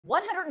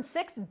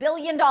$106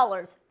 billion.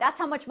 That's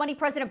how much money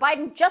President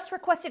Biden just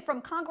requested from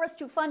Congress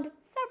to fund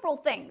several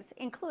things,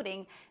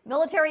 including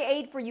military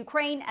aid for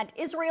Ukraine and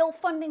Israel,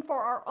 funding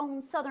for our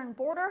own southern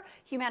border,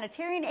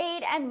 humanitarian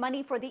aid, and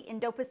money for the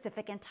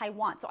Indo-Pacific and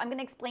Taiwan. So I'm going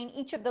to explain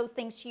each of those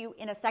things to you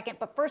in a second.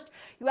 But first,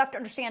 you have to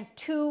understand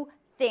two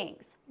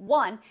things.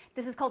 One,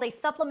 this is called a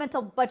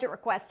supplemental budget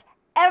request.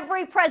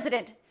 Every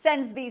president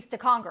sends these to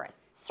Congress.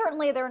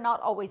 Certainly, they're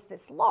not always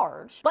this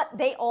large, but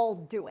they all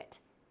do it.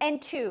 And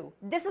two,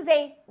 this is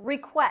a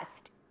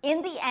request.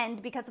 In the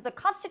end, because of the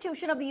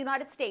Constitution of the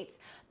United States,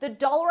 the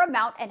dollar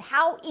amount and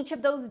how each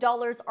of those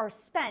dollars are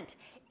spent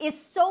is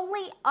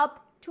solely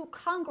up to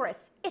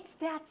Congress. It's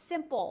that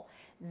simple.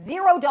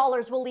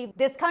 $0 will leave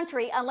this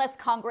country unless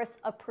Congress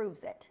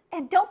approves it.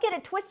 And don't get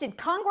it twisted,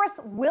 Congress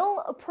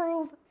will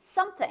approve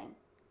something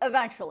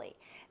eventually.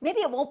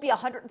 Maybe it won't be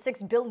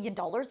 $106 billion,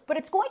 but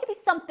it's going to be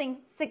something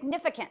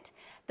significant.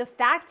 The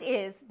fact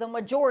is, the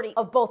majority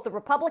of both the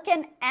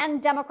Republican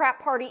and Democrat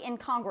Party in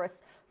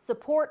Congress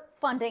support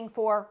funding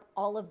for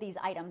all of these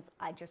items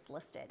I just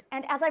listed.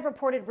 And as I've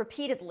reported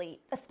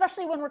repeatedly,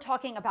 especially when we're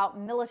talking about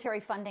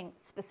military funding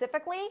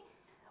specifically,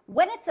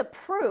 when it's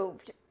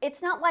approved,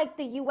 it's not like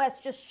the U.S.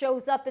 just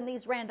shows up in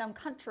these random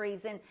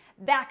countries and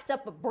backs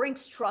up a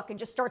Brinks truck and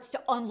just starts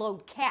to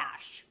unload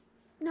cash.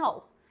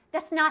 No.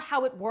 That's not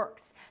how it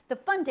works. The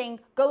funding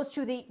goes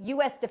to the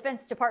U.S.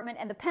 Defense Department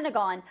and the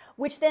Pentagon,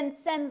 which then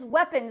sends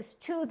weapons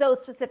to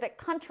those specific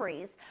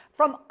countries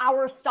from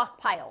our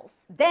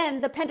stockpiles. Then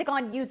the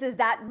Pentagon uses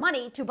that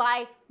money to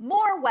buy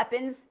more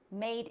weapons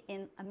made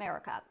in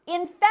America.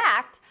 In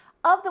fact,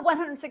 of the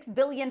 $106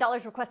 billion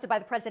requested by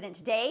the president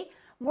today,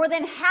 more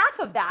than half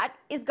of that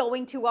is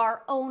going to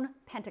our own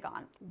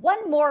Pentagon.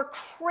 One more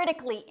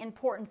critically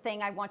important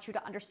thing I want you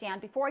to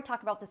understand before I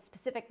talk about the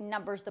specific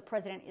numbers the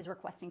president is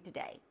requesting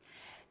today.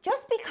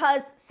 Just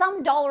because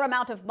some dollar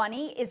amount of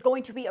money is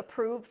going to be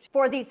approved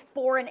for these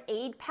foreign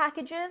aid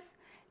packages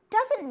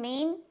doesn't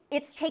mean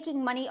it's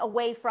taking money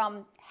away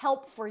from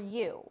help for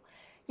you.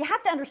 You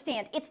have to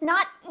understand, it's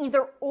not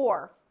either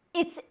or,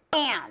 it's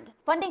and.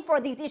 Funding for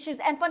these issues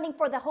and funding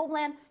for the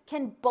homeland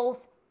can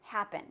both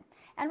happen.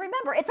 And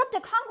remember, it's up to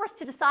Congress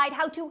to decide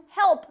how to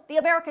help the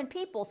American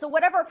people. So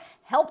whatever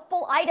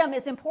helpful item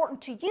is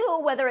important to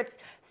you, whether it's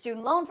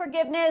student loan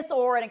forgiveness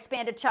or an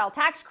expanded child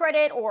tax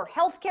credit or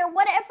healthcare,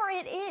 whatever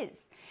it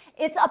is,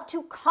 it's up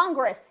to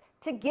Congress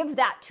to give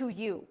that to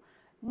you.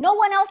 No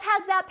one else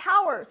has that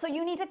power. So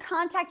you need to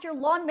contact your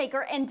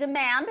lawmaker and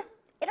demand,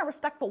 in a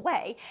respectful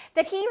way,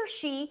 that he or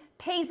she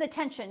pays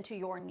attention to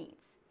your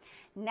needs.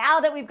 Now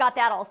that we've got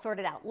that all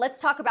sorted out, let's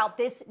talk about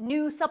this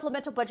new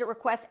supplemental budget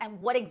request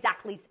and what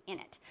exactly is in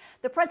it.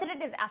 The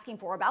president is asking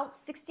for about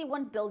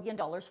 $61 billion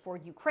for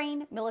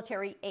Ukraine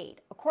military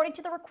aid. According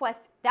to the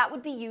request, that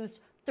would be used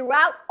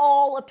throughout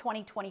all of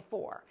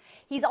 2024.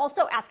 He's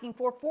also asking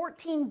for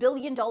 $14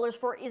 billion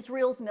for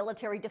Israel's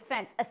military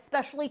defense,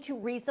 especially to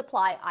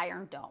resupply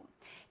Iron Dome.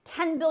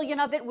 $10 billion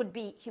of it would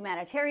be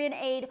humanitarian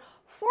aid.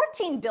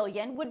 $14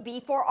 billion would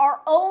be for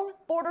our own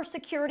border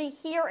security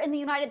here in the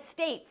United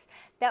States.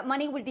 That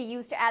money would be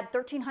used to add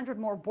 1,300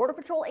 more Border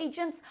Patrol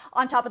agents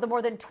on top of the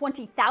more than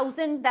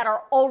 20,000 that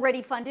are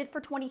already funded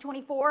for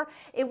 2024.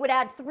 It would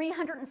add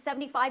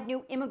 375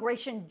 new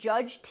immigration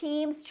judge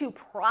teams to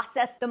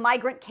process the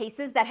migrant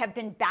cases that have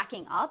been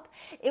backing up.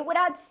 It would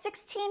add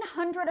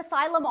 1,600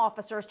 asylum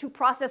officers to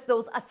process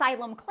those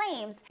asylum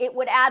claims. It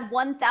would add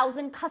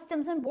 1,000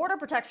 Customs and Border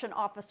Protection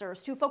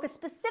officers to focus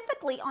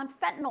specifically on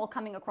fentanyl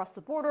coming across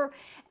the border.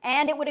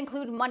 And it would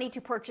include money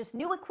to purchase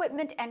new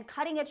equipment and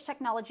cutting-edge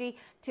technology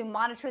to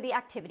monitor the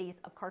activities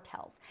of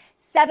cartels.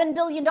 $7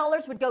 billion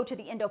would go to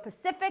the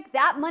Indo-Pacific.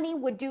 That money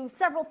would do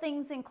several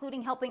things,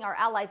 including helping our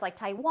allies like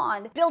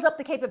Taiwan build up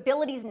the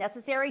capabilities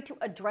necessary to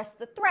address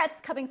the threats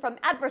coming from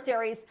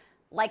adversaries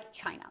like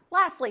China.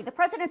 Lastly, the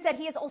president said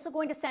he is also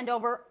going to send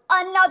over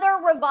another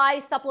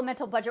revised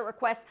supplemental budget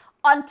request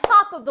on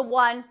top of the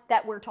one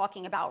that we're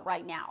talking about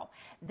right now.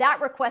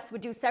 That request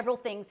would do several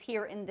things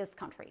here in this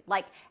country,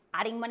 like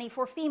adding money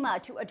for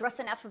FEMA to address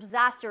the natural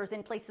disasters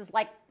in places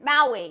like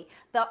Maui,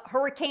 the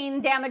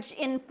hurricane damage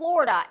in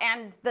Florida,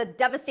 and the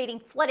devastating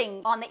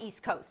flooding on the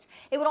East Coast.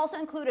 It would also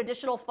include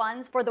additional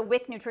funds for the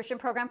WIC nutrition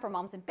program for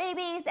moms and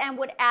babies, and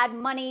would add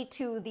money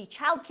to the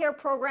child care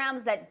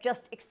programs that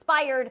just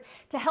expired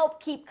to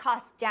help keep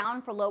costs down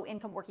for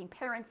low-income working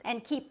parents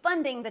and keep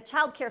funding the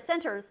child care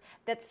centers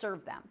that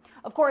serve them.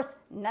 Of course,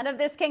 none of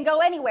this can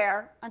go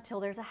anywhere until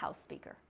there's a House Speaker.